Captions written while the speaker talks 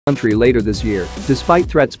country later this year, despite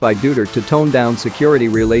threats by Duterte to tone down security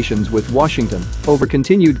relations with Washington over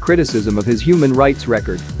continued criticism of his human rights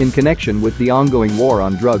record in connection with the ongoing war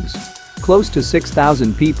on drugs. Close to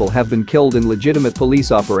 6,000 people have been killed in legitimate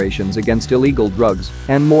police operations against illegal drugs,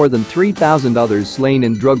 and more than 3,000 others slain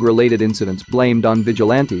in drug-related incidents blamed on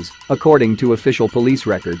vigilantes, according to official police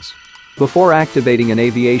records. Before activating an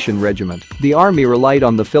aviation regiment, the Army relied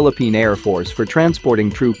on the Philippine Air Force for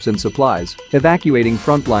transporting troops and supplies, evacuating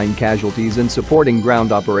frontline casualties and supporting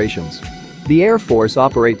ground operations. The Air Force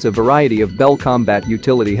operates a variety of Bell combat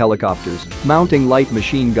utility helicopters, mounting light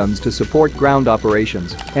machine guns to support ground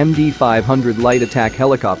operations, MD-500 light attack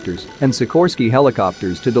helicopters, and Sikorsky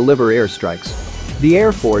helicopters to deliver airstrikes. The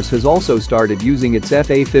Air Force has also started using its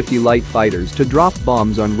F-A-50 light fighters to drop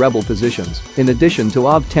bombs on rebel positions, in addition to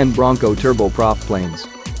OV-10 Bronco turboprop planes.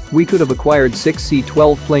 We could have acquired 6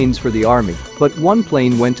 C-12 planes for the Army, but one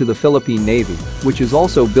plane went to the Philippine Navy, which is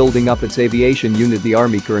also building up its aviation unit, the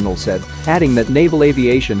Army colonel said, adding that naval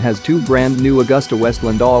aviation has 2 brand new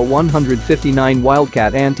Augusta-Westland AH-159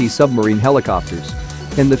 Wildcat anti-submarine helicopters.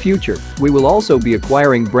 In the future, we will also be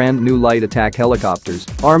acquiring brand new light attack helicopters,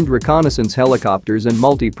 armed reconnaissance helicopters and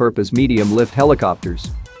multi-purpose medium-lift helicopters.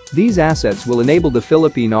 These assets will enable the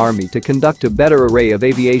Philippine Army to conduct a better array of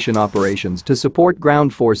aviation operations to support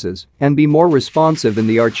ground forces and be more responsive in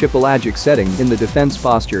the archipelagic setting in the defense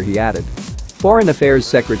posture, he added. Foreign Affairs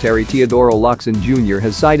Secretary Teodoro Locsin Jr.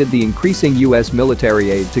 has cited the increasing U.S.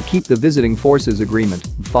 military aid to keep the Visiting Forces Agreement,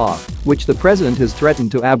 VFA, which the president has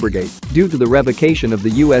threatened to abrogate due to the revocation of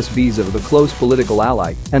the U.S. visa of a close political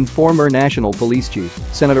ally and former National Police Chief,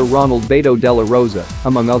 Senator Ronald Beto de la Rosa,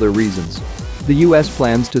 among other reasons. The U.S.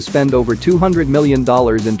 plans to spend over $200 million in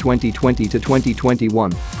 2020 to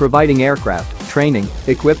 2021, providing aircraft, training,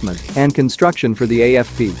 equipment, and construction for the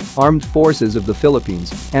AFP, Armed Forces of the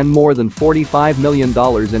Philippines, and more than $45 million in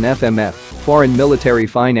FMF, foreign military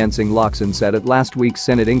financing, Locsin said at last week's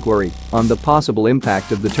Senate inquiry on the possible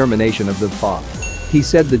impact of the termination of the VFA. He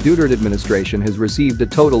said the Duterte administration has received a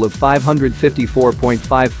total of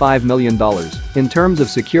 $554.55 million in terms of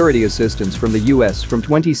security assistance from the U.S. from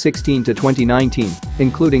 2016 to 2019,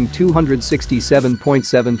 including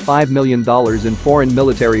 $267.75 million in foreign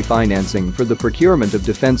military financing for the procurement of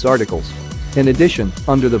defense articles. In addition,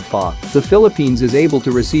 under the VFA, the Philippines is able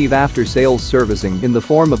to receive after-sales servicing in the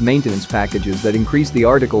form of maintenance packages that increase the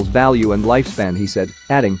article's value and lifespan, he said,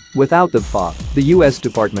 adding, without the VFA, the U.S.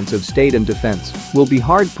 Departments of State and Defense will be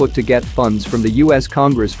hard put to get funds from the U.S.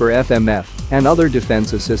 Congress for FMF and other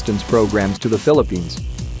defense assistance programs to the Philippines.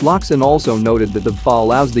 Locsin also noted that the VFA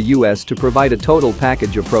allows the U.S. to provide a total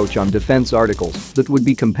package approach on defense articles that would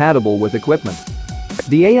be compatible with equipment.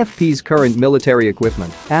 The AFP's current military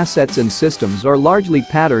equipment, assets and systems are largely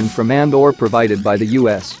patterned from and/or provided by the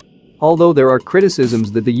U.S. Although there are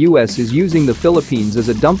criticisms that the U.S. is using the Philippines as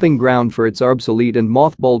a dumping ground for its obsolete and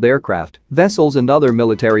mothballed aircraft, vessels and other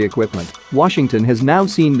military equipment, Washington has now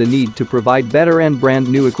seen the need to provide better and brand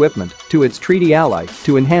new equipment to its treaty ally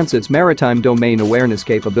to enhance its maritime domain awareness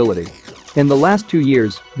capability. In the last 2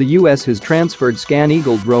 years, the U.S. has transferred Scan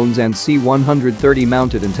Eagle drones and C-130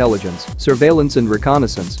 mounted intelligence, surveillance and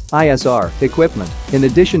reconnaissance (ISR) equipment, in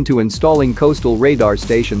addition to installing coastal radar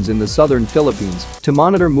stations in the southern Philippines to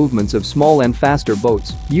monitor movements of small and faster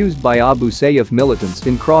boats used by Abu Sayyaf militants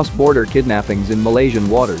in cross-border kidnappings in Malaysian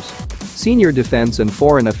waters. Senior Defense and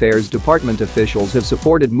Foreign Affairs Department officials have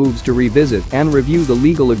supported moves to revisit and review the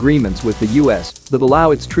legal agreements with the U.S. that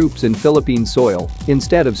allow its troops in Philippine soil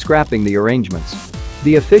instead of scrapping the arrangements.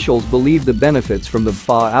 The officials believe the benefits from the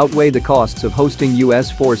VFA outweigh the costs of hosting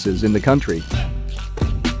U.S. forces in the country.